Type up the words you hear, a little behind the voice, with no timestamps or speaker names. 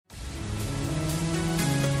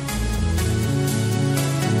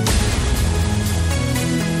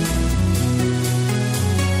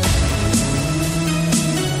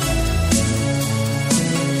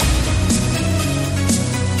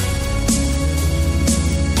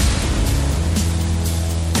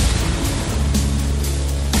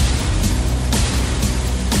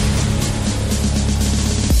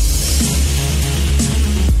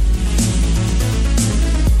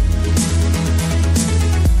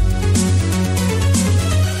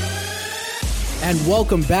and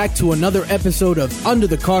welcome back to another episode of Under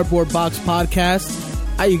the Cardboard Box podcast.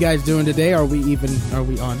 How you guys doing today? Are we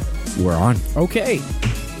on? We're on. Okay.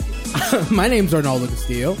 My name's Arnaldo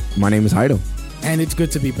Castillo. My name is Heido. And it's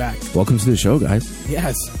good to be back. Welcome to the show, guys.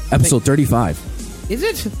 Yes. Episode 35. Is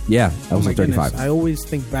it? Yeah, episode 35. Goodness. I always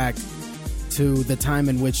think back to the time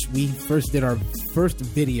in which we first did our first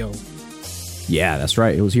video. Yeah, that's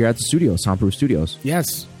right. It was here at the studio, Soundproof Studios.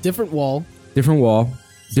 Yes. Different wall. Different wall,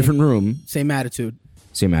 different room. Same attitude.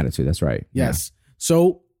 Same attitude, that's right. Yes. Yeah.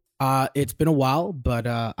 So it's been a while, but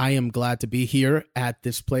I am glad to be here at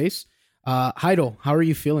this place. Heido, how are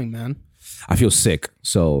you feeling, man? I feel sick,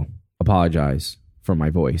 so apologize for my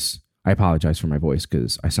voice. I apologize for my voice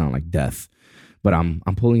because I sound like death, but I'm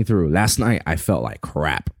pulling through. Last night I felt like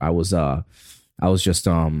crap. I was just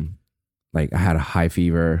like I had a high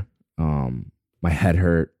fever. My head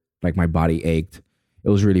hurt, like my body ached. It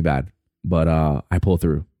was really bad, but I pulled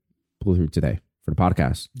through today for the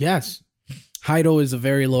podcast. Yes, Heido is a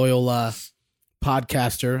very loyal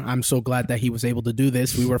podcaster. I'm so glad that he was able to do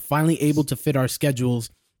this. We were finally able to fit our schedules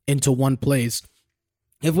into one place.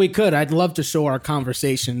 If we could, I'd love to show our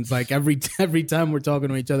conversations. Like every time we're talking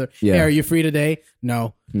to each other. Yeah. Hey, are you free today?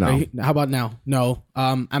 No. How about now? No.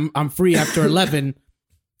 I'm free after 11.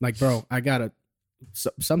 Like, bro,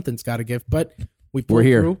 something's gotta give. But we're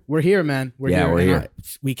here. Through. We're here, man. We're here.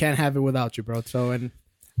 We can't have it without you, bro. So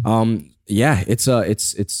yeah, it's.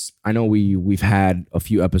 I know we've had a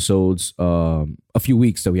few episodes, a few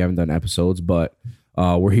weeks that we haven't done episodes, but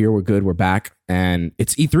we're here. We're good. We're back, and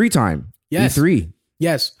it's E3 time. Yes. E3.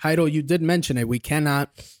 Yes, Heido, you did mention it. We cannot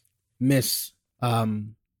miss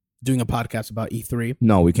doing a podcast about E3.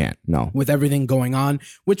 No, we can't. No. With everything going on,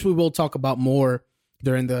 which we will talk about more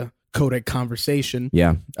during the codec conversation.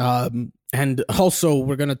 Yeah. And also,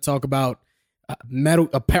 we're going to talk about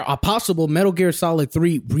a possible Metal Gear Solid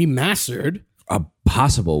 3 remastered. A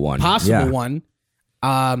possible one. One.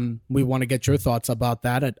 We want to get your thoughts about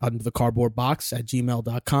that at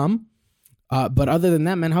underthecardboardbox@gmail.com. But other than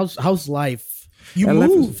that, man, how's life? You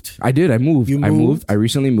moved. I did. I moved. I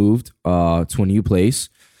recently moved to a new place.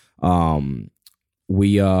 So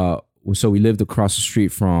we lived across the street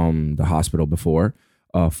from the hospital before,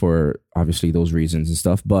 for obviously those reasons and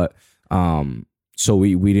stuff. But so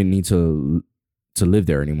we didn't need to live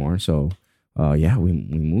there anymore. So yeah, we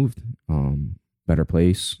moved. Better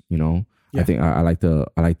place, you know. Yeah. I think I like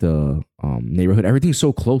the neighborhood. Everything's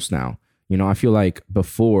so close now. You know, I feel like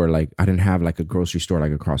before, like I didn't have like a grocery store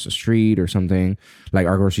like across the street or something. Like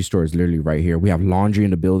our grocery store is literally right here. We have laundry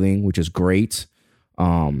in the building, which is great.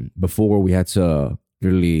 Before we had to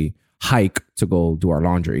literally hike to go do our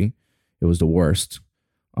laundry. It was the worst.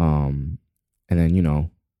 And then, you know,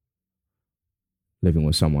 living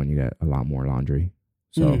with someone, you get a lot more laundry.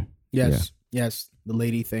 So yes, the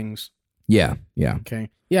lady things. Yeah. Okay.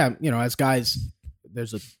 Yeah, you know, as guys,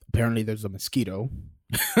 apparently there's a mosquito.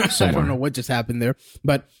 I don't know what just happened there,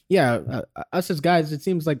 but yeah, us as guys, it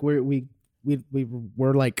seems like we're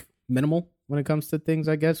like minimal when it comes to things.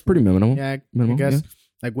 I guess pretty minimal. Yeah, minimal, I guess. Yeah.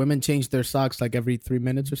 Like women change their socks like every 3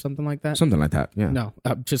 minutes or something like that. Something like that. Yeah. No,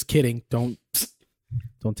 I'm just kidding. Don't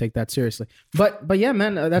take that seriously. But yeah,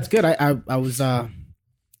 man, that's good. I was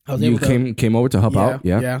you came over to help out.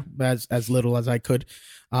 Yeah. As little as I could.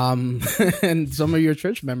 And some of your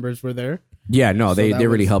church members were there. Yeah, no, they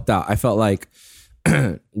really helped out. I felt like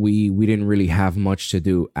we didn't really have much to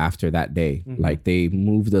do after that day. Mm-hmm. Like they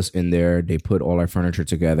moved us in there, they put all our furniture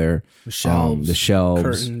together, the shelves,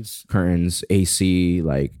 curtains, AC,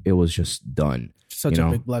 like it was just done. Such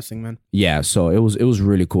a big blessing, man. Yeah, so it was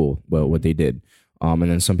really cool what they did. And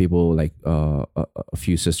then some people like a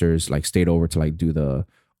few sisters like stayed over to like do the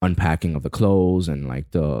unpacking of the clothes and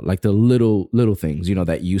like the little things, you know,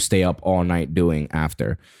 that you stay up all night doing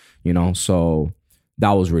after, you know. So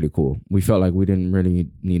that was really cool. We felt like we didn't really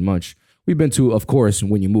need much. We've been to, of course,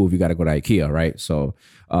 when you move, you got to go to IKEA, right? So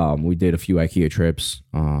we did a few IKEA trips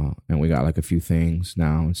and we got like a few things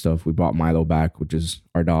now and stuff. We brought Milo back, which is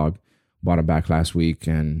our dog. Bought him back last week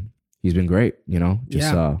and he's been great, you know,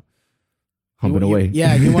 just humping away.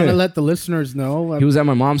 Yeah, you want to let the listeners know? He was at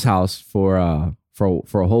my mom's house for a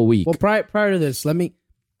whole week. Well, prior to this, let me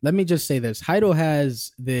just say this. Heido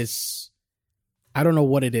has this, I don't know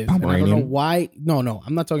what it is. And I don't know why. No,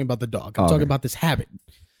 I'm not talking about the dog. I'm talking about this habit.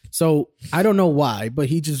 So I don't know why, but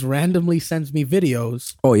he just randomly sends me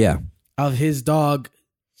videos. Oh, yeah. Of his dog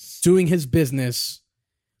doing his business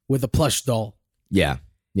with a plush doll. Yeah.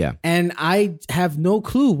 And I have no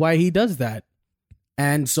clue why he does that.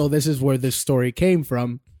 And so this is where this story came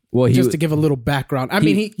from. Well, just to give a little background. I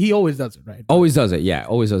mean, he always does it, right? Always does it. Yeah,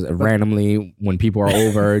 always does it. Randomly, when people are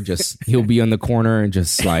over, just he'll be on the corner and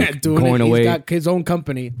just like going away. He's got his own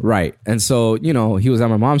company. Right. And so, he was at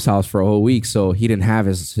my mom's house for a whole week, so he didn't have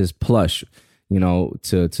his plush,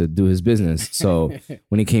 to do his business. So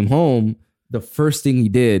when he came home, the first thing he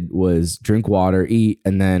did was drink water, eat,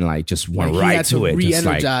 and then like just went right to it.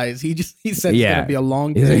 Re-energize. He said it's gonna be a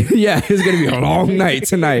long day. Yeah, it's gonna be a long night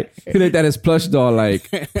tonight. He looked at his plush doll like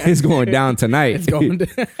it's going down tonight.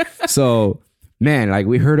 So, man, like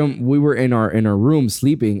we heard him. We were in our room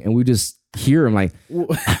sleeping, and we just hear him like.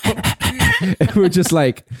 And we're just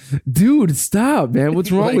like, dude, stop, man.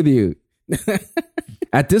 What's wrong with you?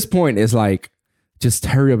 At this point, it's like. Just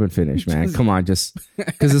hurry up and finish, man. Come on, just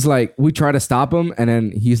because it's like we try to stop him, and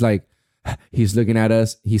then he's like, he's looking at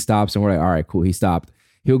us. He stops, and we're like, all right, cool. He stopped.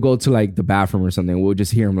 He'll go to like the bathroom or something. We'll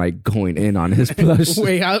just hear him like going in on his plush.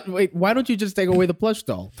 Wait, why don't you just take away the plush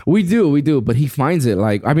doll? We do, but he finds it.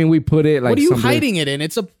 Like, I mean, we put it like. What are you hiding it in?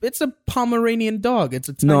 It's a Pomeranian dog. It's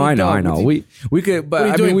a tiny I dog. know. We could, but what are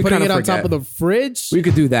you doing, we putting kind it of on top of the fridge. We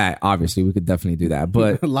could do that. Obviously, we could definitely do that.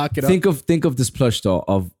 But lock it up. Think of this plush doll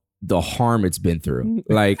of. The harm it's been through,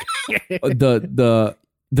 like the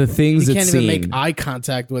things you it's can't seen. even make eye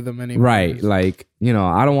contact with them anymore. Right, like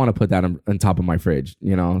I don't want to put that on top of my fridge,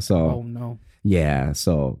 So oh no, yeah,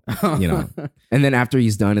 so and then after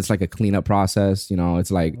he's done, it's like a cleanup process.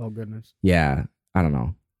 It's like oh goodness, yeah, I don't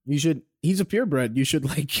know. He's a purebred. You should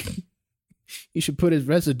put his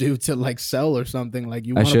residue to like sell or something. Like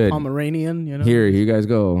you want a Pomeranian, Here you guys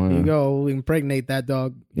go. Here you go. We impregnate that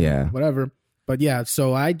dog. Yeah, whatever. But yeah,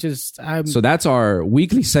 so so that's our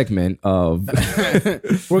weekly segment of.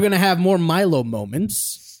 We're gonna have more Milo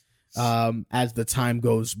moments as the time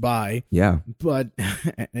goes by. Yeah. But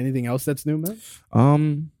anything else that's new, man?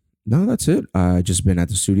 No, that's it. I just been at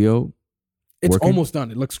the studio. It's almost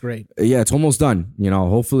done. It looks great. Yeah, it's almost done.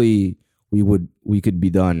 Hopefully we could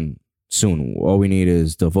be done soon. All we need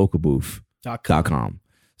is the vocalbooth.com.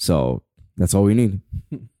 So that's all we need.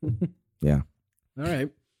 Yeah. All right.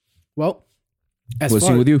 Well. What's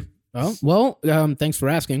new with you? Well, thanks for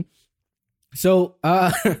asking. So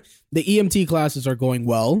the EMT classes are going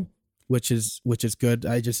well, which is good.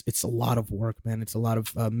 It's a lot of work, man. It's a lot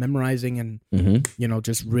of memorizing and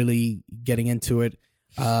just really getting into it.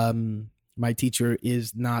 My teacher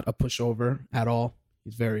is not a pushover at all.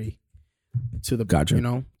 He's very to the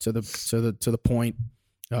to the point.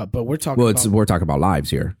 But we're talking. We're talking about lives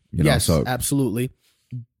here. Yes, absolutely.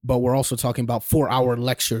 But we're also talking about 4-hour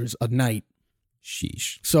lectures a night.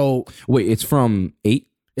 Sheesh. So wait, it's from 8?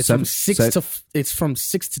 It's from 6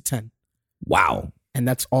 to 10. Wow. And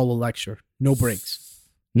that's all a lecture. No breaks.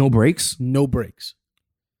 No breaks? No breaks.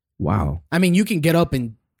 Wow. I mean, you can get up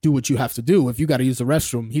and do what you have to do. If you got to use the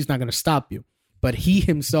restroom, he's not going to stop you. But he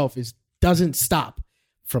himself doesn't stop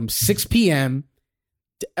from 6 p.m.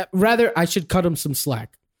 Rather, I should cut him some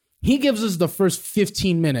slack. He gives us the first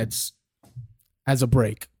 15 minutes as a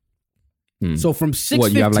break. So from 6:15,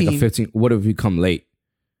 what, you have like a 15? What if you come late?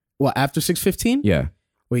 Well, after 6:15? Yeah.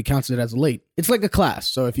 Well, he counts it as late. It's like a class.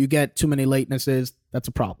 So if you get too many latenesses, that's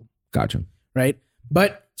a problem. Gotcha. Right?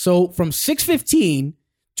 But so from 6:15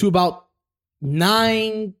 to about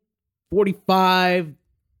 9:45,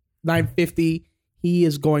 9:50, he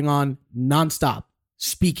is going on nonstop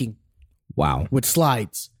speaking. Wow. With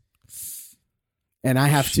slides. And I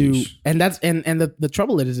have to, and that's, and the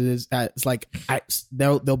trouble is it's like,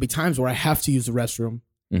 there'll be times where I have to use the restroom,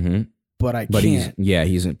 but I can't.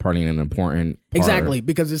 He's partly an important part. Exactly,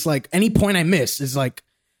 because it's like any point I miss is like,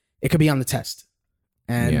 it could be on the test.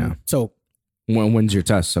 And so. When's your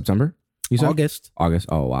test? September? You said? August.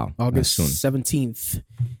 Oh, wow. August 17th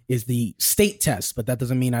is the state test, but that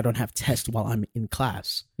doesn't mean I don't have tests while I'm in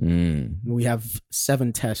class. We have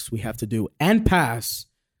 7 tests we have to do and pass.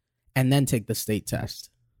 And then take the state test.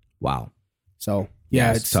 Wow. So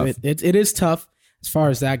yeah, it's tough. It is tough as far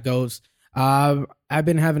as that goes. I've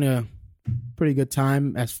been having a pretty good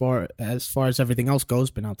time as far as everything else goes.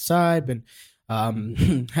 Been outside, been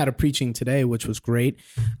had a preaching today, which was great.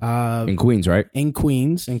 In Queens, right? In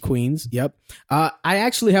Queens. Yep. I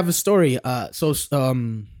actually have a story. What's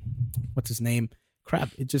his name?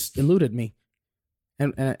 Crap! It just eluded me.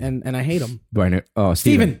 And I hate him. Brian,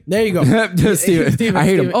 Steven. There you go. Steven. I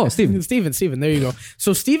hate him. Oh, Steven. Steven. There you go.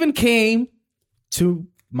 So Steven came to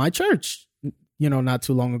my church, not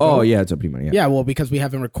too long ago. Oh, yeah. It's a prima. Yeah, well, because we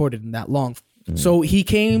haven't recorded in that long. So he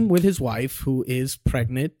came with his wife, who is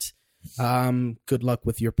pregnant. Good luck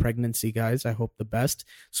with your pregnancy, guys. I hope the best.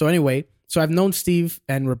 So anyway, I've known Steve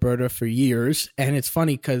and Roberta for years. And it's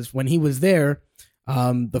funny because when he was there,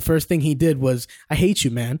 the first thing he did was, I hate you,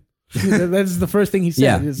 man. That's the first thing he said.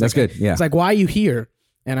 Yeah, It's that's like, good. Yeah. It's like, why are you here?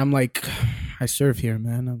 And I'm like, I serve here,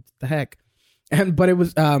 man. What the heck? But it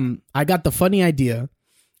was, I got the funny idea.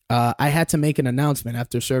 I had to make an announcement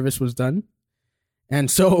after service was done. And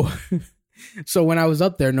so when I was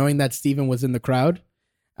up there, knowing that Steven was in the crowd,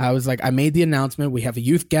 I was like, I made the announcement. We have a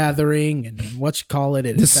youth gathering and what you call it.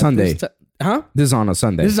 This Sunday. This is on a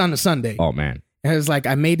Sunday. This is on a Sunday. Oh, man. And it was like,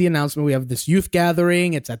 I made the announcement. We have this youth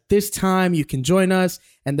gathering. It's at this time. You can join us.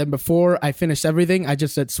 And then before I finished everything, I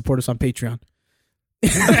just said, support us on Patreon.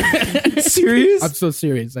 Serious? I'm so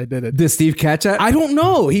serious. I did it. Did Steve catch that? I don't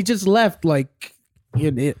know. He just left like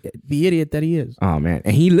the idiot that he is. Oh, man.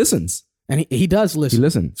 And he listens. And he does listen. He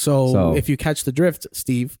listens. So if you catch the drift,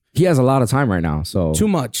 Steve. He has a lot of time right now. So too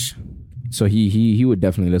much. So he would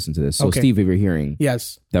definitely listen to this. So Okay. Steve, if you're hearing,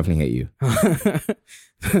 Yes. definitely hate you.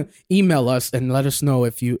 Email us and let us know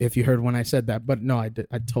if you heard when I said that. But no, I did.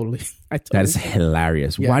 I totally. That is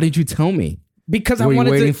hilarious. Yeah. Why did you tell me? Because I Were you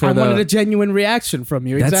wanted waiting for I wanted a genuine reaction from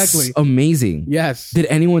you. That's Exactly. amazing. Yes. Did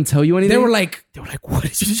anyone tell you anything? They were like, what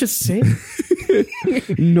did you just say?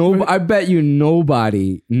 No, I bet you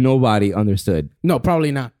nobody understood. No,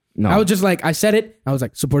 probably not. No. I was just like, I said it. I was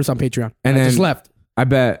like, support us on Patreon. And I then just left. I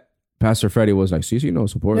bet Pastor Freddie was like, CC, no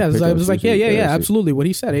support. Yeah, I was like, yeah, CC. absolutely. What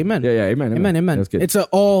he said. Amen. Yeah, amen. Amen. That's good. It's an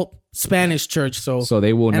all Spanish church, so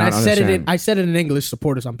they will and not understand. I said it in English.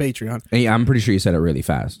 Support us on Patreon. And yeah, I'm pretty sure you said it really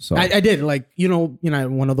fast. So I did, like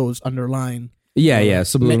one of those underline. yeah,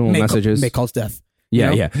 subliminal may messages. may cause death.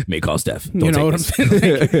 Yeah. May cause death. You know what I'm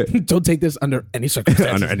saying? Like, don't take this under any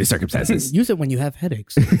circumstances. Under any circumstances. Use it when you have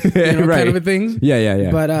headaches. Kind of a thing. Yeah.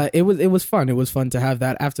 But it was fun. It was fun to have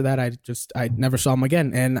that. After that, I never saw him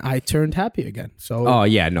again, and I turned happy again. So Oh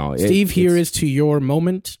yeah, no. Steve, here is to your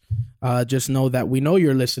moment. Just know that we know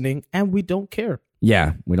you're listening, and we don't care.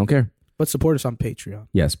 Yeah, we don't care. But support us on Patreon.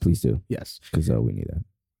 Yes, please do. Yes, Because we need that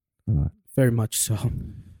a lot. very much so.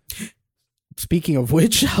 Speaking of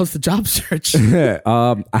which, how's the job search? I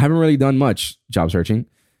haven't really done much job searching.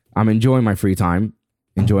 I'm enjoying my free time,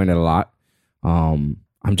 enjoying it a lot. I'm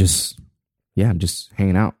just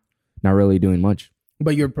hanging out, not really doing much.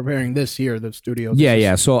 But you're preparing this here, the studio.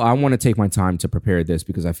 Yeah. So I want to take my time to prepare this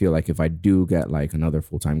because I feel like if I do get like another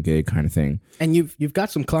full-time gig kind of thing. And you've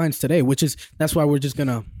got some clients today, that's why we're just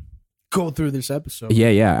gonna go through this episode.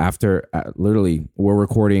 Yeah. After literally, we're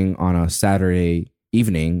recording on a Saturday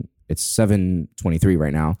evening. It's 7:23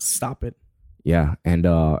 right now. Stop it. Yeah, and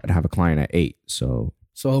I have a client at 8. So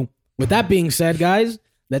with that being said, guys,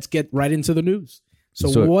 let's get right into the news.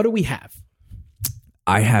 So what do we have?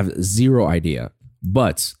 I have zero idea,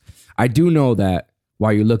 but I do know that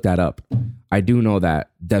while you look that up, I do know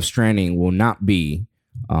that Death Stranding will not be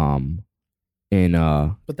in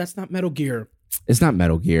But that's not Metal Gear. It's not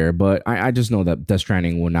Metal Gear, but I just know that Death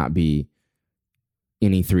Stranding will not be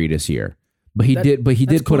in E3 this year. But he did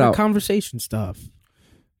put out conversation stuff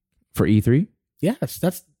for E3. Yes,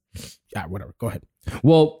 whatever. Go ahead.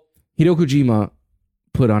 Well, Hideo Kojima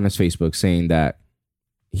put on his Facebook saying that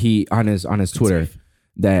he on his Twitter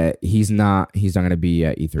that he's not going to be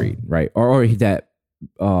at E3, right? Or that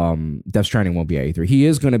Death Stranding won't be at E3. He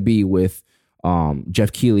is going to be with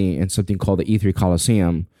Jeff Keighley in something called the E3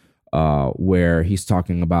 Coliseum, where he's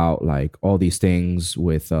talking about like all these things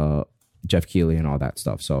with Jeff Keighley and all that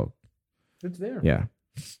stuff. So it's there. Yeah.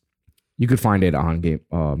 You could find it on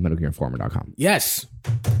MetalGearInformer.com. Yes.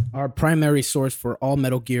 Our primary source for all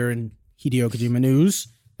Metal Gear and Hideo Kojima news.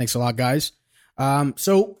 Thanks a lot, guys.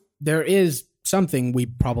 So there is something we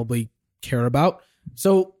probably care about.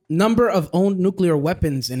 So number of owned nuclear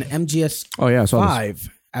weapons in MGS 5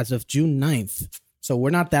 as of June 9th. So we're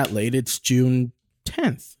not that late. It's June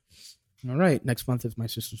 10th. All right. Next month is my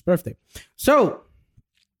sister's birthday. So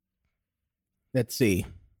let's see.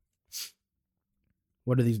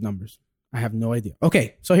 What are these numbers? I have no idea.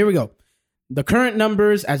 Okay, so here we go. The current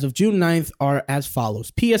numbers as of June 9th are as follows.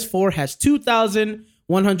 PS4 has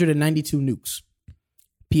 2,192 nukes.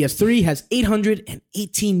 PS3 has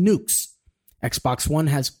 818 nukes. Xbox One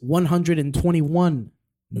has 121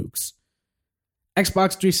 nukes.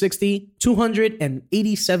 Xbox 360,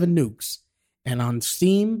 287 nukes. And on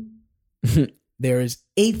Steam, there is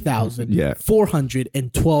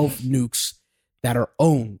 8,412 nukes that are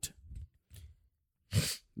owned.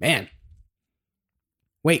 Man.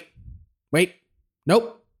 Wait.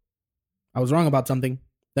 Nope. I was wrong about something.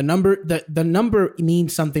 The number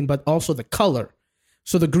means something, but also the color.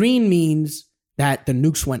 So the green means that the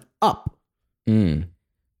nukes went up. The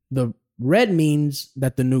red means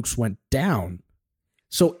that the nukes went down.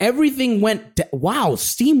 So everything went wow,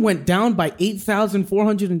 Steam went down by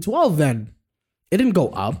 8,412 then. It didn't go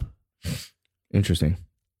up. Interesting.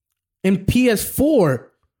 In PS4,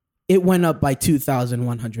 it went up by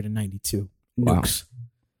 2,192 nukes. Wow.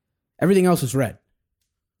 Everything else is red.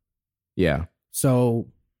 Yeah. So,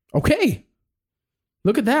 okay.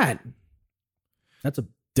 Look at that. That's a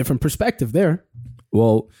different perspective there.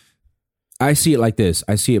 Well, I see it like this.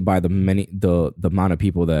 I see it by the amount of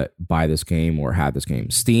people that buy this game or have this game.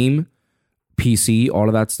 Steam, PC, all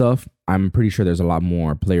of that stuff. I'm pretty sure there's a lot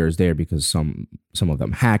more players there because some of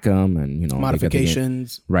them hack them and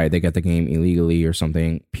modifications. They get the game illegally or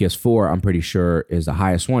something. PS4, I'm pretty sure is the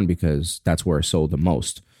highest one because that's where it sold the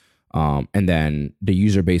most. And then the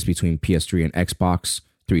user base between PS3 and Xbox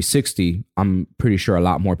 360, I'm pretty sure a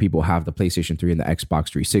lot more people have the PlayStation 3 and the Xbox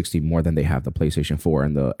 360 more than they have the PlayStation 4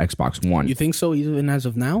 and the Xbox One. You think so, even as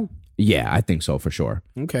of now? Yeah, I think so, for sure.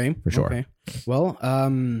 Okay. For sure. Okay. Well,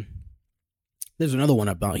 there's another one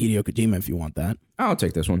about Hideo Kojima if you want that. I'll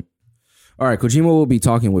take this one. All right, Kojima will be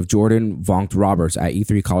talking with Jordan Vonk Roberts at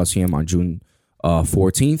E3 Coliseum on June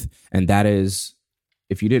 14th. And that is,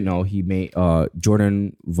 if you didn't know, he made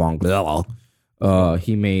Jordan Vonk...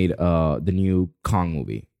 he made the new Kong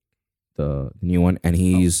movie, the new one, and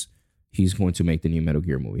he's going to make the new Metal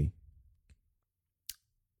Gear movie.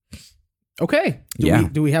 Okay.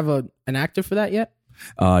 Do we have an actor for that yet?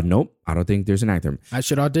 Nope. I don't think there's an actor. I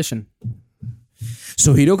should audition.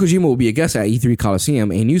 So Hideo Kojima will be a guest at E3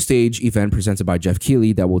 Coliseum, a new stage event presented by Jeff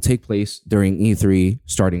Keighley that will take place during E3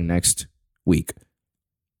 starting next week,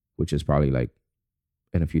 which is probably like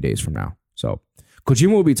in a few days from now. So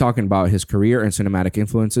Kojima will be talking about his career and cinematic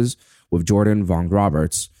influences with Jordan Vonk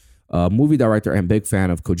Roberts, a movie director and big fan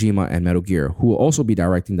of Kojima and Metal Gear, who will also be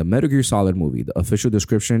directing the Metal Gear Solid movie. The official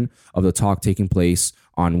description of the talk taking place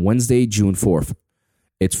on Wednesday, June 4th.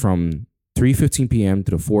 It's from 3:15 p.m.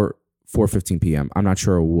 to the 4:15 p.m. I'm not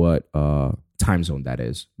sure what time zone that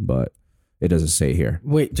is, but it doesn't say here.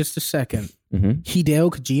 Wait, just a second.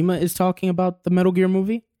 Hideo Kojima is talking about the Metal Gear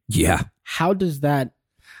movie? Yeah. How does that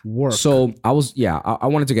work? So I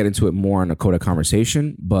wanted to get into it more in a Coda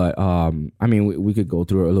conversation, but I mean, we could go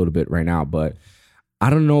through it a little bit right now, but I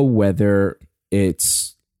don't know whether he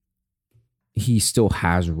still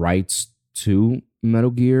has rights to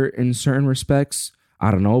Metal Gear in certain respects.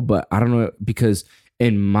 I don't know, but I don't know, because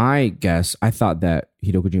in my guess, I thought that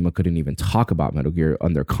Hideo Kojima couldn't even talk about Metal Gear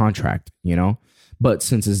under contract, but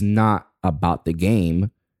since it's not about the game,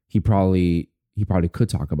 he probably could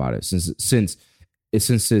talk about it since this,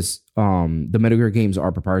 the Metal Gear games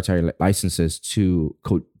are proprietary licenses to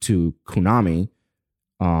Konami,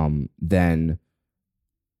 to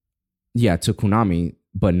Konami,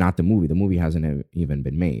 but not the movie. The movie hasn't even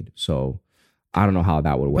been made, so I don't know how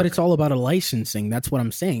that would work. But it's all about a licensing. That's what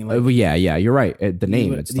I'm saying. Yeah, you're right. The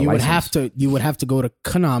name, it's the license. You would have to go to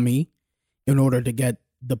Konami in order to get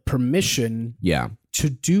the permission. To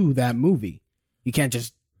do that movie. You can't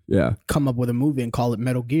just come up with a movie and call it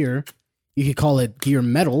Metal Gear. You could call it Gear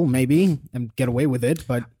Metal, maybe, and get away with it,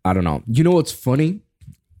 but... I don't know. You know what's funny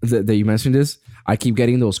that you mentioned this? I keep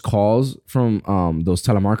getting those calls from those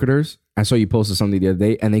telemarketers. I saw you posted something the other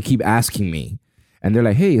day, and they keep asking me. And they're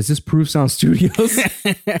like, hey, is this Proof Sound Studios?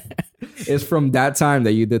 It's from that time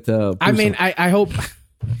that you did the... I hope...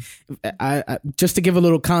 I just to give a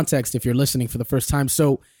little context, if you're listening for the first time.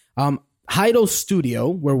 So, Hido's studio,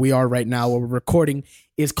 where we are right now, where we're recording,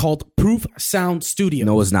 is called Proof Sound Studios.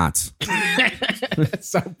 No, it's not.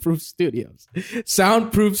 Soundproof Studios.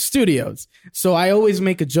 Soundproof Studios. So I always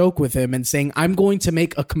make a joke with him and saying, I'm going to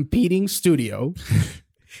make a competing studio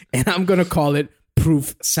and I'm going to call it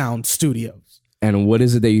Proof Sound Studios. And what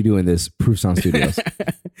is it that you do in this Proof Sound Studios?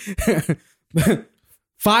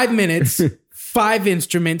 5 minutes, 5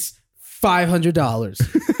 instruments,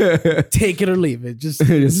 $500. Take it or leave it. Just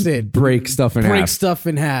sit. Break stuff in half. Break stuff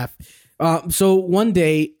in half. So one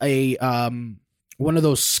day, one of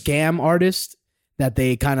those scam artists that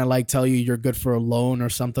they kind of like tell you you're good for a loan or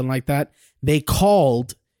something like that, they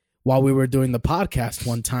called while we were doing the podcast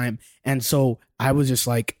one time. And so I was just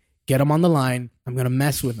like, get him on the line. I'm going to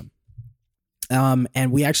mess with him.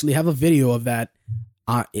 And we actually have a video of that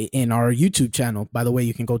in our YouTube channel. By the way,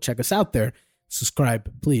 you can go check us out there.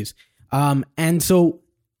 Subscribe, please. And so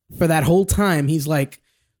for that whole time, he's like,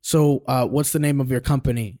 so what's the name of your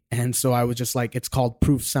company? And so I was just like, it's called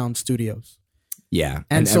Proof Sound Studios. Yeah.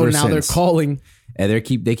 And so now they're calling. And they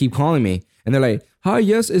keep calling me. And they're like, hi,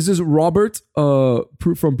 yes, is this Robert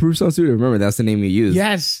from Proof Sound Studios? Remember, that's the name you used.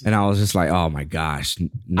 Yes. And I was just like, oh my gosh.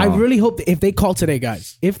 No. I really hope that if they call today,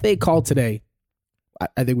 guys, I think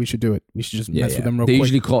we should do it. We should just mess with them real quick.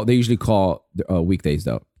 They usually call weekdays,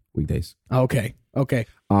 though. Weekdays. Okay.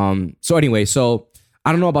 So anyway,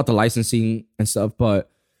 I don't know about the licensing and stuff,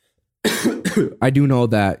 but I do know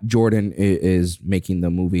that Jordan is making the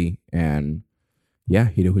movie, and yeah,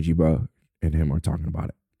 Hideo Kojima and him are talking about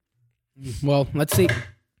it. Well, let's see.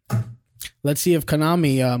 Let's see if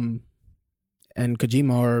Konami and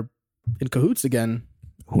Kojima are in cahoots again.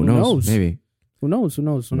 Who knows? Maybe. Who knows?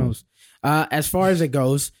 As far as it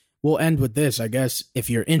goes, we'll end with this, I guess, if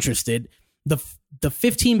you're interested. The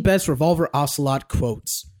 15 best Revolver Ocelot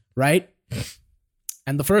quotes, right?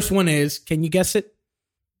 And the first one is, can you guess it?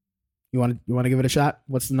 You want to give it a shot?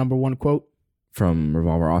 What's the number one quote? From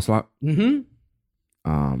Revolver Ocelot? Mm-hmm.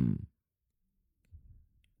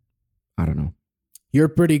 I don't know. You're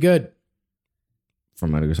pretty good.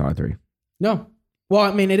 From Metal Gear Solid 3. No. Well,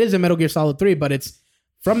 I mean, it is a Metal Gear Solid 3, but it's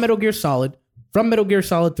from Metal Gear Solid, from Metal Gear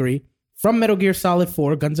Solid 3, from Metal Gear Solid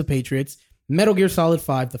 4, Guns of Patriots, Metal Gear Solid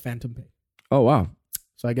 5, The Phantom Pain. Oh, wow.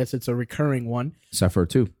 So I guess it's a recurring one. Except for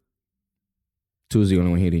 2. 2 is the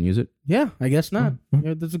only one he didn't use it? Yeah, I guess not.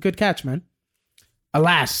 Yeah, that's a good catch, man.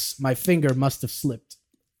 Alas, my finger must have slipped.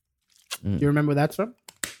 Do you remember where that's from?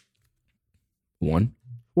 1?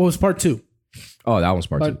 Well, it was part 2. Oh, that was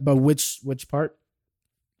part 2. But which part?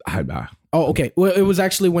 Oh, okay. Well, it was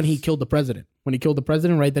actually when he killed the president. When he killed the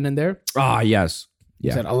president right then and there. Yes.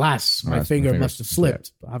 Yeah. He said, alas, my finger must have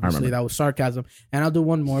slipped. Yeah, obviously, that was sarcasm. And I'll do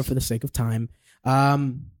one more for the sake of time.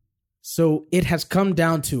 So it has come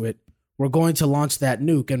down to it. We're going to launch that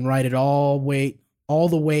nuke and write it all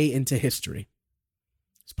the way into history.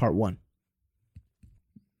 It's part 1.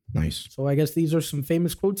 Nice. So I guess these are some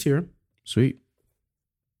famous quotes here. Sweet.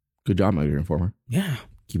 Good job, Metal Gear Informer. Yeah.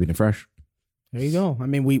 Keeping it fresh. There you go. I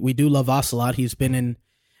mean, we do love Ocelot. He's been in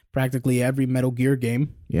practically every Metal Gear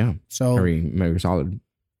game. Yeah. So every Metal Gear Solid.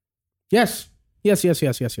 Yes. Yeah,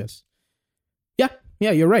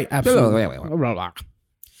 you're right. Absolutely.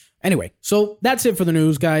 Anyway, so that's it for the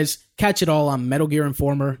news, guys. Catch it all on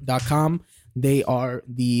MetalGearInformer.com. They are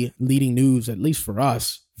the leading news, at least for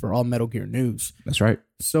us, for all Metal Gear news. That's right.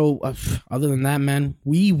 So other than that, man,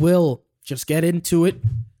 we will just get into it.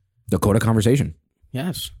 Dakota conversation.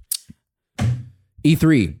 Yes.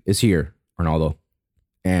 E3 is here, Arnaldo.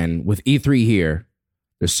 And with E3 here,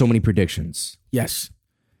 there's so many predictions. Yes.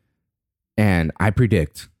 And I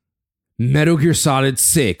predict Metal Gear Solid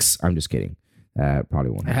 6. I'm just kidding.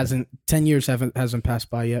 Probably won't happen. It hasn't 10 years hasn't passed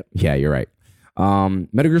by yet. Yeah, you're right.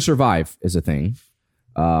 Metal Gear Survive is a thing.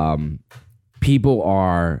 People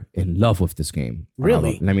are in love with this game.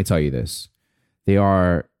 Really? Let me tell you this. They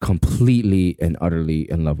are completely and utterly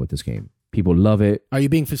in love with this game. People love it. Are you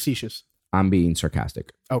being facetious? I'm being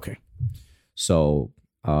sarcastic. Okay. So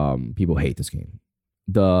people hate this game.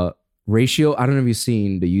 The ratio, I don't know if you've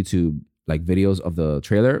seen the YouTube like videos of the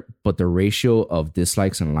trailer, but the ratio of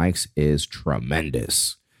dislikes and likes is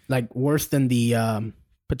tremendous. Like worse than the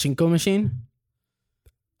pachinko machine?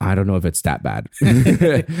 I don't know if it's that bad. I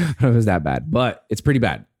don't know if it's that bad, but it's pretty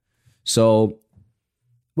bad. So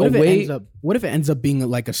what if it ends up being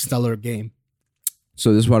like a stellar game?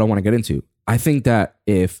 So this is what I want to get into. I think that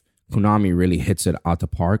if Konami really hits it out the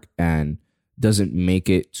park and doesn't make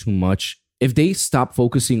it too much, if they stop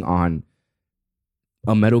focusing on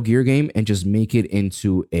a Metal Gear game and just make it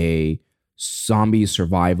into a zombie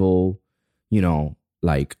survival,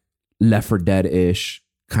 like Left 4 Dead-ish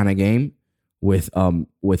kind of game with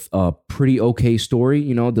a pretty okay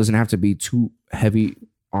story, doesn't have to be too heavy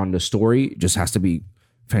on the story, it just has to be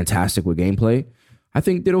fantastic with gameplay. I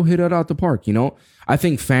think it'll hit it out the park, I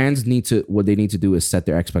think fans what they need to do is set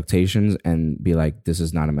their expectations and be like, this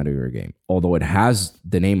is not a Metal Gear game. Although it has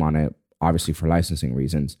the name on it, obviously for licensing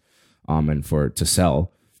reasons, and to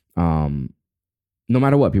sell. No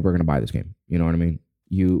matter what, people are going to buy this game. You know what I mean?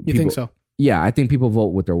 You think so? Yeah, I think people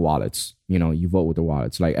vote with their wallets. You vote with their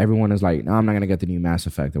wallets. Like everyone is like, no, I'm not going to get the new Mass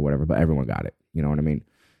Effect or whatever, but everyone got it. You know what I mean?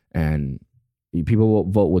 And people will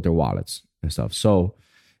vote with their wallets and stuff. So,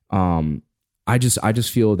 I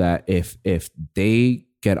just feel that if they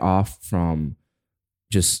get off from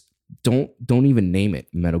just don't even name it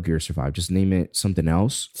Metal Gear Survive, just name it something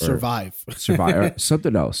else. Survive or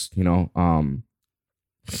something else,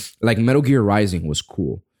 like Metal Gear Rising was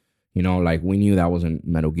cool. Like we knew that wasn't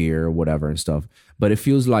Metal Gear or whatever and stuff, but it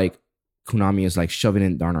feels like Konami is like shoving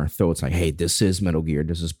it down our throats. Like, hey, this is Metal Gear.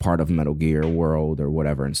 This is part of Metal Gear world or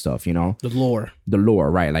whatever and stuff, The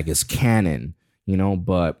lore, right? Like it's canon,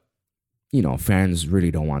 but fans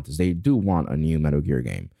really don't want this. They do want a new Metal Gear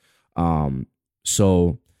game.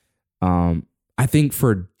 So I think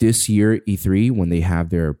for this year, E3, when they have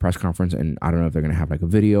their press conference, and I don't know if they're going to have like a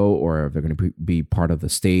video or if they're going to be part of the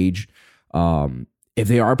stage. If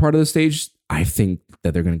they are part of the stage, I think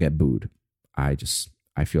that they're going to get booed. I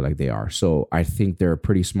feel like they are. So I think they're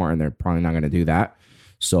pretty smart and they're probably not going to do that.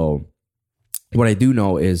 So what I do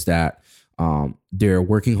know is that They're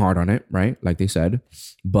working hard on it, right? Like they said,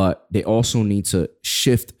 but they also need to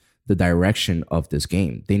shift the direction of this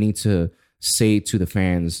game. They need to say to the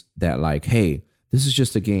fans that like, hey, this is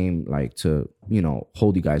just a game like to,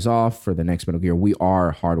 hold you guys off for the next Metal Gear. We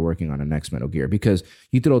are hard working on the next Metal Gear, because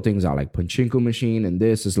you throw things out like Pachinko Machine and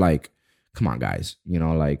this is like, come on, guys,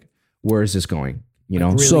 like, where is this going? Like,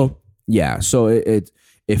 really? So yeah, so it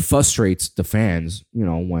frustrates the fans,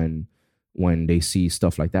 when they see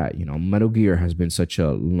stuff like that. Metal Gear has been such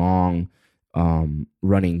a long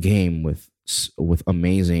running game with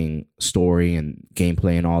amazing story and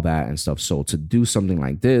gameplay and all that and stuff. So to do something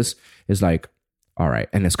like this is like, all right,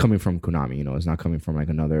 and it's coming from Konami. It's not coming from like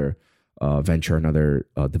another venture, another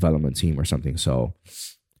development team or something. So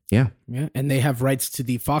yeah, and they have rights to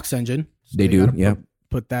the Fox engine. So they do, yeah.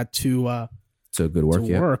 Put that to a good work.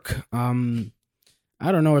 Work.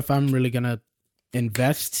 I don't know if I'm really gonna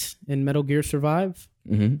invest in Metal Gear Survive.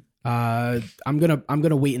 Mm-hmm. I'm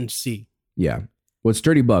gonna wait and see. Yeah. Well, it's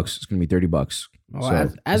 $30. It's gonna be $30. Well,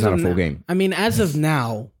 so it's not a full game. I mean, as of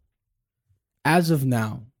now,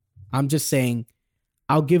 I'm just saying,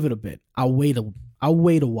 I'll give it a bit. I'll wait a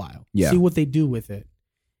while. Yeah. See what they do with it.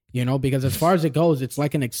 Because as far as it goes, it's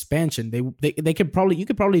like an expansion. You could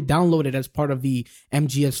probably download it as part of the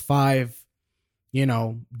MGS5,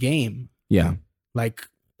 game. Yeah. Like,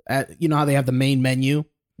 how they have the main menu.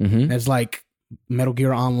 Mm-hmm. There's like Metal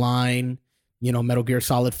Gear Online, Metal Gear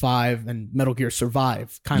Solid 5 and Metal Gear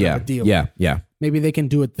Survive kind of a deal. Yeah. Maybe they can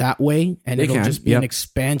do it that way, and it'll just be an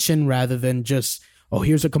expansion rather than just,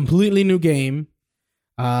 here's a completely new game.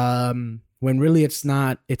 When really it's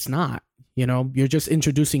not. You're just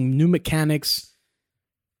introducing new mechanics,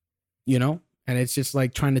 and it's just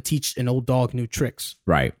like trying to teach an old dog new tricks.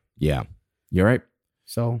 Right. Yeah. You're right.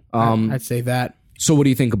 So I'd say that. So what do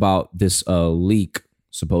you think about this leak,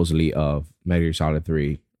 supposedly, of Metal Gear Solid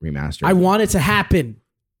 3 Remastered? I want it to happen.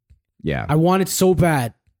 Yeah. I want it so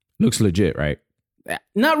bad. Looks legit, right?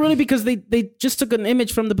 Not really, because they just took an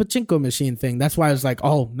image from the Pachinko Machine thing. That's why I was like,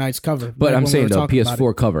 oh, nice cover. But like I'm saying the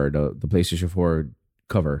PS4 cover, the PlayStation 4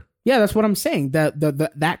 cover. Yeah, that's what I'm saying.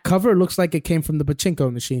 That cover looks like it came from the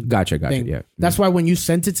Pachinko Machine. Gotcha, thing. Yeah. That's why when you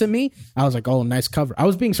sent it to me, I was like, oh, nice cover. I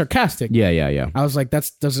was being sarcastic. Yeah. I was like,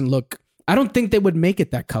 that doesn't look... I don't think they would make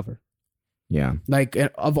it that cover. Yeah. Like,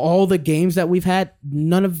 of all the games that we've had,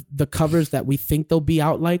 none of the covers that we think they'll be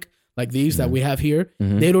out like these that we have here,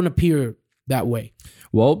 they don't appear that way.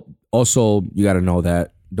 Well, also, you got to know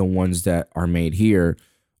that the ones that are made here,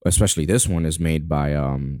 especially this one, is made by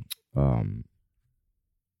Hideo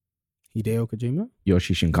Kojima?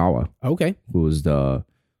 Yoshi Shinkawa. Okay. Who is the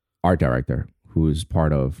art director, who is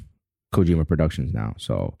part of Kojima Productions now.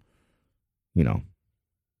 So,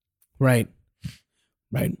 Right.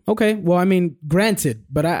 Okay. Well, I mean, granted,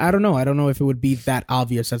 but I don't know. I don't know if it would be that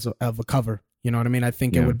obvious of a cover. You know what I mean? I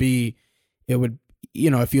think it would,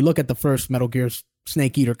 if you look at the first Metal Gear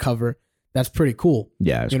Snake Eater cover, that's pretty cool.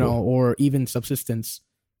 Yeah. It's cool. Or even Subsistence.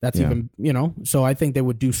 That's even, so I think they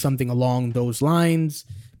would do something along those lines.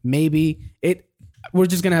 Maybe we're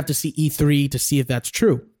just going to have to see E3 to see if that's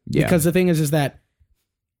true. Yeah. Because the thing is that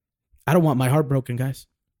I don't want my heart broken, guys.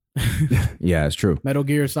 Yeah, it's true. Metal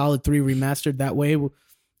Gear Solid 3 remastered that way on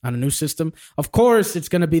a new system. Of course, it's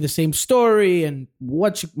going to be the same story and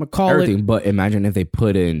what you call everything. But imagine if they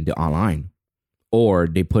put in the online, or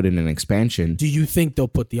they put in an expansion. Do you think they'll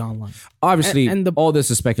put the online? Obviously, all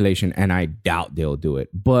this is speculation, and I doubt they'll do it.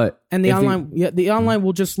 But the online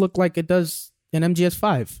will just look like it does in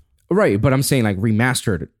MGS5. Right, but I'm saying like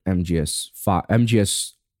remastered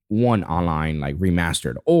MGS1 online, like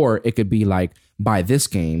remastered, or it could be like buy this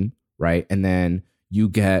game, right, and then you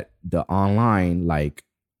get the online like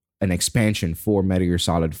an expansion for Metal Gear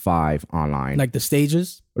Solid 5 online, like the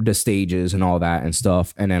stages and all that and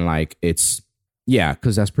stuff, and then like it's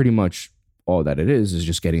because that's pretty much all that it is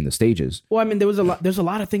just getting the stages. Well, I mean, there's a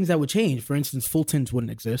lot of things that would change. For instance, Fultons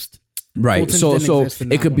wouldn't exist. Right. Fultons so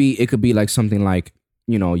it could be like something like,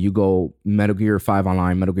 you go Metal Gear 5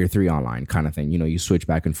 online, Metal Gear 3 online kind of thing. You switch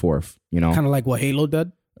back and forth, kind of like what Halo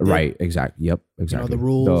did. Right. Exactly. Yep. Exactly. The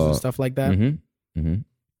rules and stuff like that. Mm-hmm, mm-hmm.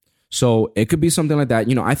 So it could be something like that.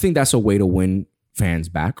 I think that's a way to win fans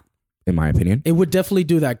back, in my opinion. It would definitely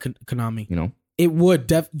do that, Konami. It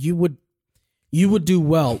would you would do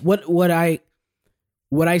well. What I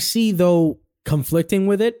see though conflicting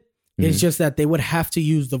with it is just that they would have to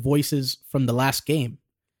use the voices from the last game.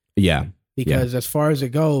 Yeah. Because as far as it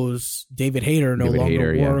goes, David Hayter no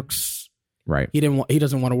longer works. Yeah. Right. He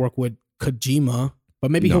doesn't want to work with Kojima,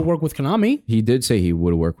 but maybe he'll work with Konami. He did say he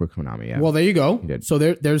would work with Konami. Yeah. Well, there you go. He did. So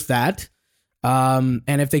there's that. And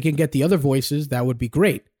if they can get the other voices, that would be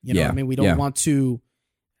great. I mean, we don't want to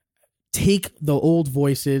take the old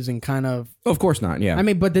voices and kind of. Of course not. Yeah. I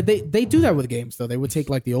mean, but they do that with games though. They would take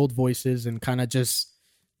like the old voices and kind of just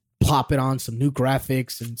plop it on some new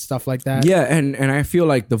graphics and stuff like that. Yeah, and I feel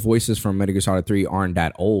like the voices from Metal Gear Solid 3 aren't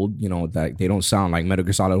that old, that they don't sound like Metal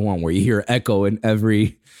Gear Solid 1 where you hear Echo in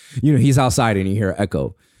every, he's outside and you hear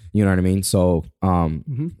Echo. You know what I mean? So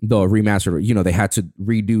the remastered, they had to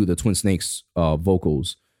redo the Twin Snakes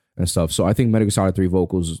vocals and stuff. So I think Metal Gear Solid 3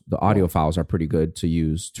 vocals, the audio files are pretty good to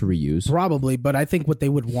reuse. Probably, but I think what they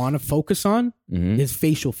would want to focus on is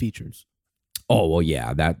facial features. Oh, well,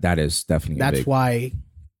 yeah, that is definitely That's big. why...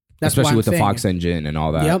 Especially with the Fox engine and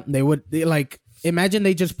all that. Yep, imagine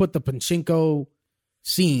they just put the pachinko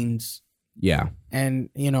scenes. Yeah.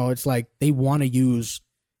 And, it's like they want to use,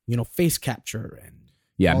 face capture. And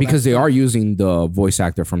yeah, because they are using the voice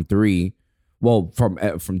actor from 3. Well, from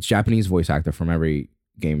Japanese voice actor from every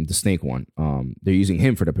game, the Snake one. They're using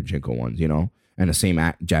him for the pachinko ones, and the same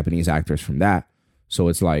Japanese actors from that. So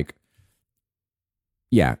it's like,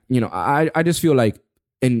 yeah, I just feel like,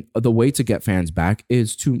 and the way to get fans back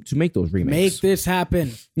is to make those remakes. Make this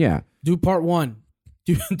happen. Yeah. Do part 1.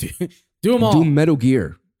 Do them all. Do Metal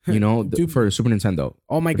Gear, for Super Nintendo.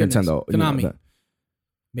 Oh my goodness. Nintendo. Konami.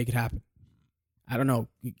 Make it happen. I don't know.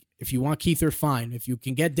 If you want Keither, fine. If you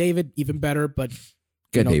can get David, even better. But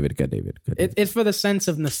Get David. It's for the sense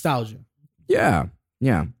of nostalgia. Yeah.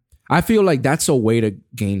 Yeah. I feel like that's a way to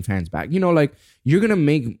gain fans back. Like you're going to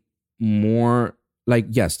make more... Like,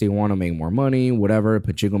 yes, they want to make more money, whatever.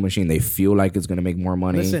 Pachinko machine, they feel like it's going to make more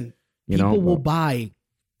money. Listen, people will buy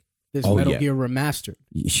this Metal Gear remastered.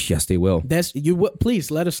 Yes, they will.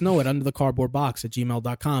 Please let us know at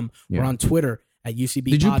undertheCardboardBox@gmail.com or on Twitter at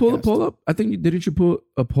UCB Did you Podcast. pull a poll up? I think, didn't you put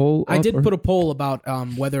a poll up? I did put a poll about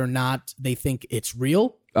whether or not they think it's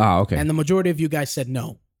real. Ah, okay. And the majority of you guys said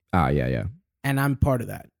no. Ah, yeah. And I'm part of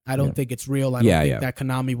that. I don't think it's real. I don't think that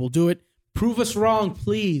Konami will do it. Prove us wrong,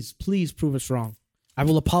 please. Please prove us wrong. I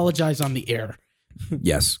will apologize on the air.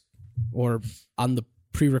 Yes. Or on the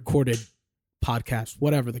pre-recorded podcast,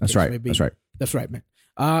 whatever the case may be. That's right, man.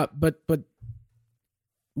 But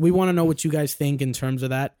we want to know what you guys think in terms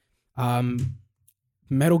of that.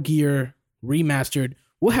 Metal Gear Remastered.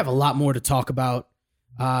 We'll have a lot more to talk about.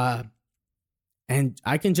 And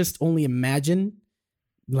I can just only imagine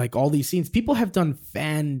like all these scenes. People have done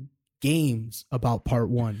fan games about part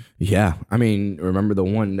 1. Yeah. I mean, remember the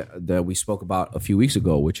one that we spoke about a few weeks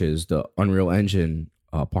ago, which is the Unreal Engine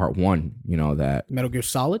part 1, that Metal Gear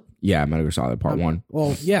Solid? Yeah, Metal Gear Solid part 1.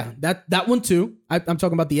 Well, yeah, that one too. I'm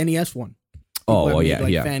talking about the NES one. Oh, well, yeah.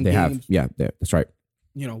 Fan they games. Have. Yeah, that's right.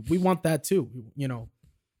 We want that too.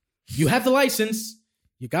 You have the license,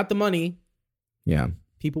 you got the money. Yeah.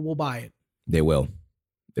 People will buy it. They will.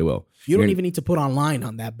 You don't even need to put online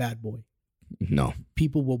on that bad boy. No.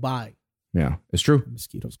 People will buy. Yeah, it's true.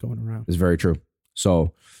 Mosquitoes going around. It's very true.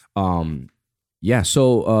 So, E3,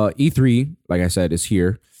 like I said, is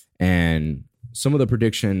here. And some of the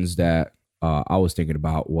predictions that I was thinking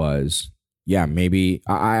about was, maybe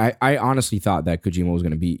I honestly thought that Kojima was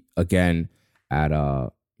going to be again at,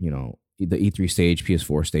 the E3 stage,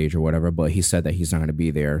 PS4 stage or whatever, but he said that he's not going to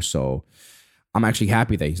be there. So I'm actually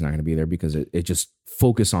happy that he's not going to be there because it just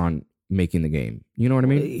focus on making the game. You know what I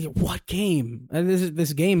mean? What game?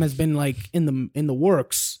 This game has been like in the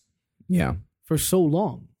works. Yeah. For so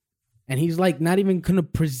long. And he's like not even going to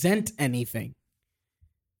present anything.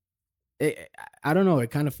 I don't know.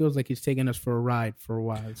 It kind of feels like he's taking us for a ride for a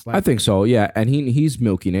while. It's like, I think so. Yeah. And he's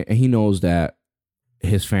milking it and he knows that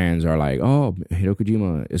his fans are like, oh, Hideo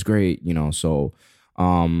Kojima is great. So,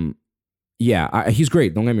 he's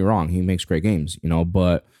great. Don't get me wrong. He makes great games,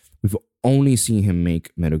 but we've only seen him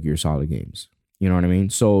make Metal Gear Solid games. You know what I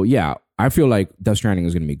mean? So yeah, I feel like Death Stranding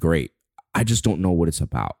is going to be great. I just don't know what it's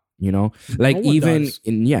about. Like even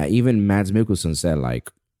Mads Mikkelsen said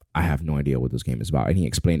like, I have no idea what this game is about, and he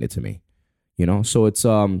explained it to me. So it's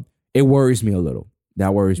it worries me a little.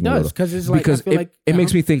 That worries me a little because it's like it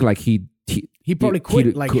makes me think like he probably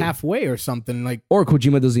quit halfway or something like, or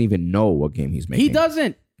Kojima doesn't even know what game he's making. He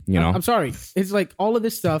doesn't. I'm sorry. It's like all of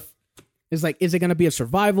this stuff. Is like, is it going to be a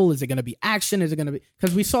survival? Is it going to be action? Is it going to be...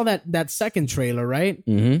 Because we saw that second trailer, right?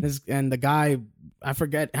 Mm-hmm. And the guy, I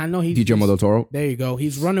forget. I know he's... Guillermo del Toro. There you go.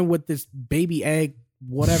 He's running with this baby egg,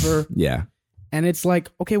 whatever. Yeah. And it's like,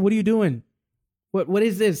 okay, what are you doing? What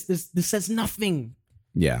is this? This says nothing.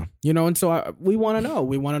 Yeah. And so we want to know.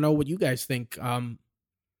 We want to know what you guys think.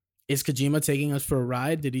 Is Kojima taking us for a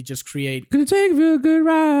ride? Did he just create... Gonna take you a good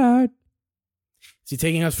ride. Is he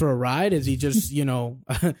taking us for a ride? Is he just,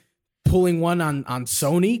 pulling one on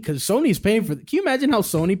Sony? Because Sony's paying for... Can you imagine how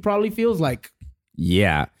Sony probably feels like?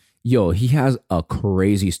 Yeah. Yo, he has a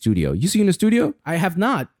crazy studio. You seen the studio? I have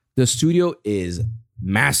not. The studio is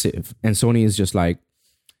massive, and Sony is just like,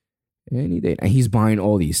 any day. And he's buying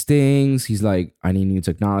all these things. He's like, I need new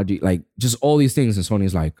technology, like just all these things. And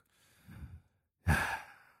Sony's like,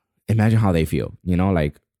 imagine how they feel, you know,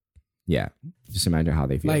 like, yeah, just imagine how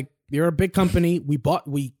they feel. Like, you're a big company.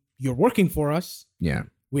 You're working for us. Yeah.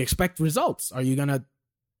 We expect results. Are you gonna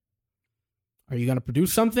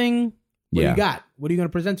produce something? What do you got? What are you gonna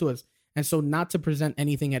present to us? And so, not to present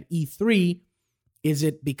anything at E3, is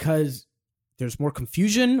it because there's more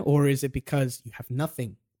confusion, or is it because you have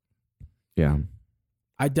nothing? Yeah.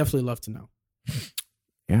 I'd definitely love to know.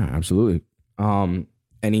 Yeah, absolutely.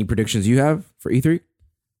 Any predictions you have for E3?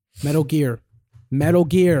 Metal Gear.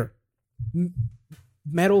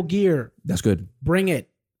 That's good. Bring it.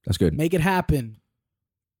 That's good. Make it happen.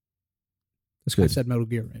 That's good. I said Metal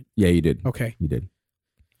Gear, right? Yeah, you did. Okay. You did.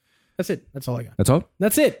 That's it. That's all I got. That's all?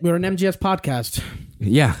 That's it. We're an MGS podcast.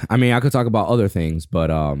 Yeah. I mean, I could talk about other things, but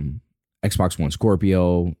Xbox One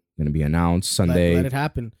Scorpio going to be announced Sunday. Let it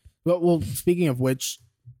happen. Well, speaking of which,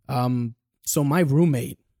 so my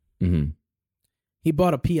roommate, he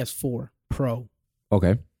bought a PS4 Pro.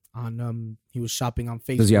 Okay. He was shopping on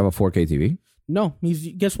Facebook. Does he have a 4K TV? No.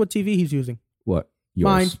 Guess what TV he's using? What? Yours?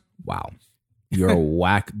 Mine. Wow. You're a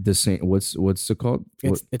whack. The same. What's it called?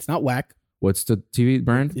 It's not whack. What's the TV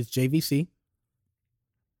brand? It's JVC.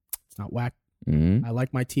 It's not whack. Mm-hmm. I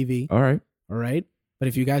like my TV. All right. But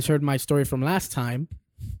if you guys heard my story from last time,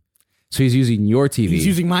 so he's using your TV. He's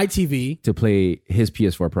using my TV to play his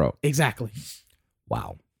PS4 Pro. Exactly.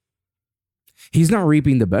 Wow. He's not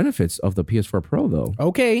reaping the benefits of the PS4 Pro, though.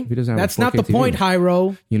 Okay. He doesn't have That's a 4K not the TV. point,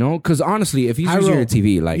 Hyro. You know, because honestly, if he's using your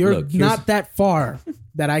TV, like, you're look, not that far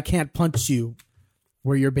that I can't punch you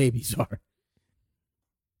where your babies are.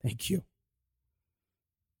 Thank you.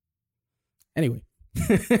 Anyway,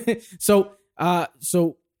 so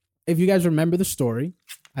if you guys remember the story,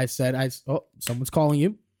 I said, someone's calling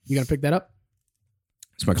you. You gonna pick that up?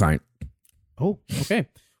 It's my client. Oh, okay.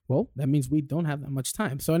 Well, that means we don't have that much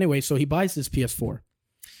time. So anyway, so he buys this PS4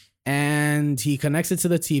 and he connects it to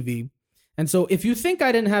the TV. And so if you think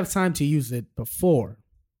I didn't have time to use it before,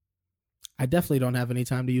 I definitely don't have any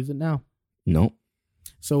time to use it now. No.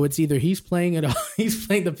 So it's either he's playing the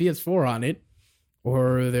PS4 on it,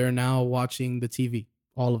 or they're now watching the TV,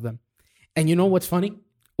 all of them. And you know what's funny?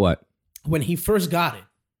 What? When he first got it,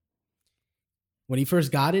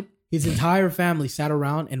 his entire family sat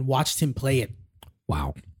around and watched him play it.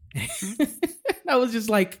 Wow. I was just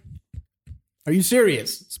like, are you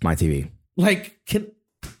serious? It's my TV. Like, can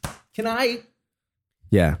I?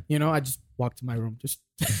 Yeah. You know, I just walked to my room. Just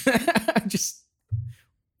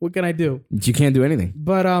what can I do? You can't do anything.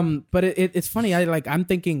 But it's funny. I'm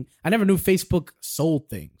thinking, I never knew Facebook sold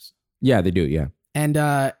things. Yeah, they do. Yeah.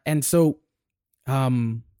 And so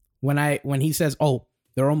when he says, oh,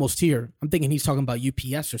 they're almost here, I'm thinking he's talking about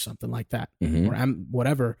UPS or something like that, or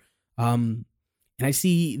whatever. And I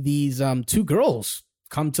see these two girls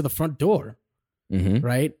come to the front door,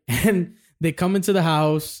 right? And they come into the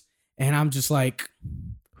house, and I'm just like,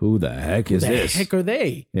 who the heck is this? Who the heck are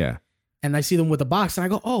they? Yeah. And I see them with a box, and I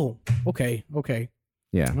go, oh, okay.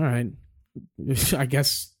 Yeah. All right. I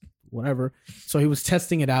guess whatever. So he was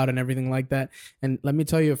testing it out and everything like that. And let me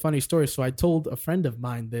tell you a funny story. So I told a friend of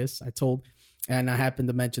mine this. And I happened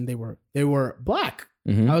to mention they were black.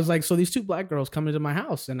 I was like, so these two black girls come into my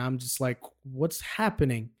house, and I'm just like, what's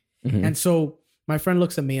happening? And so my friend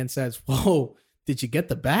looks at me and says, whoa, did you get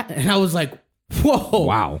the bat? And I was like, whoa.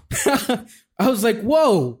 Wow. I was like,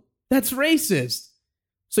 whoa, that's racist.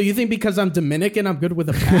 So you think because I'm Dominican, I'm good with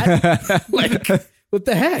a bat? Like, what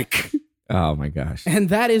the heck? Oh my gosh. And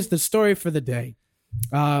that is the story for the day.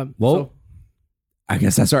 I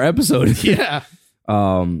guess that's our episode. Yeah.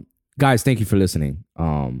 Guys, thank you for listening.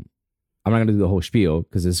 I'm not gonna do the whole spiel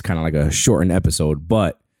because it's kind of like a shortened episode,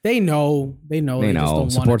 but they know. They know.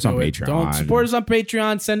 Support us on Patreon. Don't support us on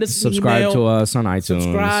Patreon. Send us an subscribe email. to us on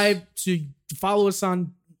iTunes. Follow us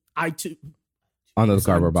on iTunes. On the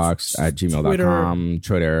Cardboard Box at gmail.com,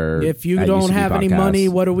 Twitter. If you don't have any money,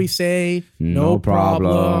 what do we say? No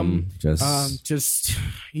problem. Just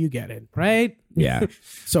you get it, right? Yeah.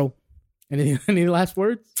 So, any last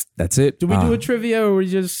words? That's it. Do we do a trivia, or we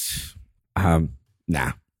just?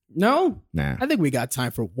 Nah. No? Nah. I think we got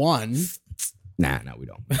time for one. Nah, we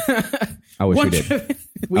don't. I wish we did.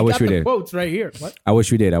 I wish we did. Quotes right here. What? I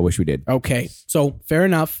wish we did. Okay, so fair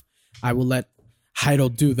enough. I will let Heidel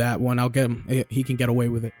do that one. I'll get him. He can get away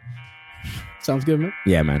with it. Sounds good, man?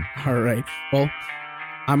 Yeah, man. All right. Well,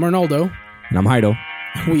 I'm Ronaldo. And I'm Heidel.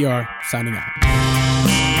 We are signing out.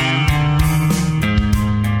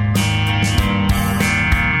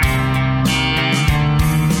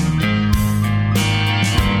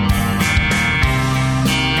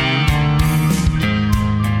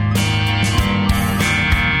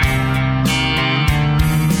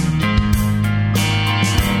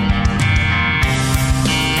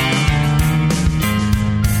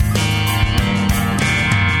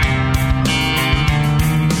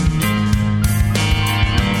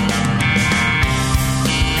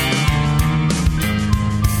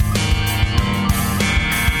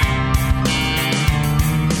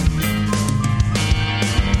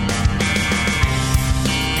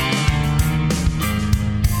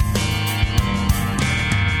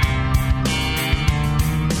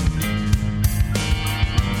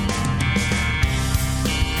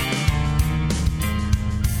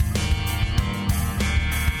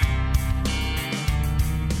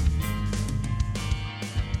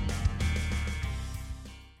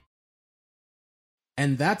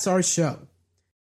 And that's our show.